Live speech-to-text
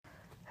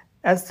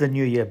As the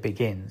new year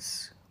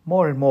begins,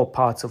 more and more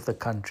parts of the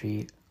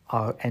country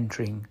are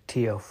entering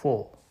Tier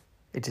 4.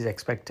 It is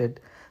expected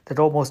that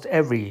almost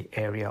every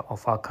area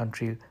of our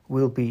country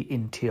will be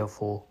in Tier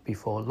 4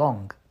 before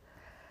long.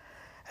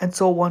 And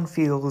so one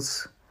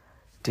feels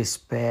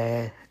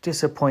despair,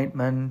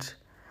 disappointment.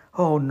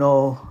 Oh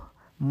no,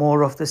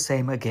 more of the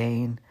same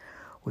again.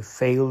 We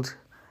failed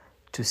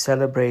to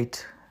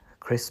celebrate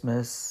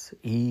Christmas,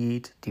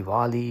 Eid,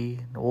 Diwali,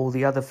 and all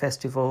the other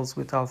festivals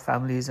with our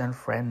families and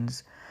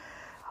friends.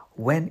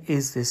 When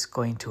is this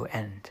going to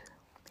end?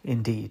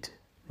 Indeed,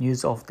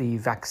 news of the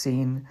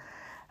vaccine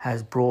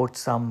has brought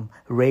some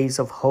rays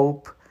of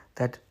hope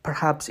that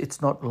perhaps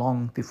it's not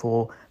long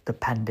before the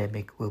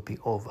pandemic will be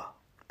over.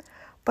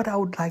 But I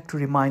would like to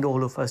remind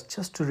all of us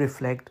just to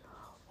reflect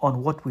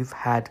on what we've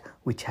had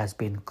which has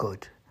been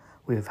good.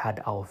 We've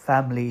had our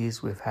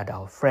families, we've had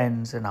our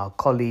friends and our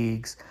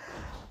colleagues,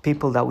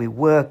 people that we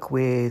work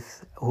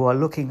with who are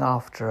looking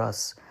after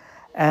us.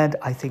 And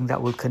I think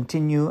that will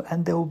continue,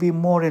 and there will be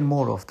more and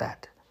more of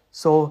that.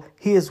 So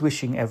here's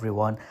wishing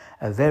everyone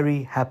a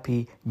very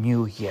happy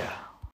new year.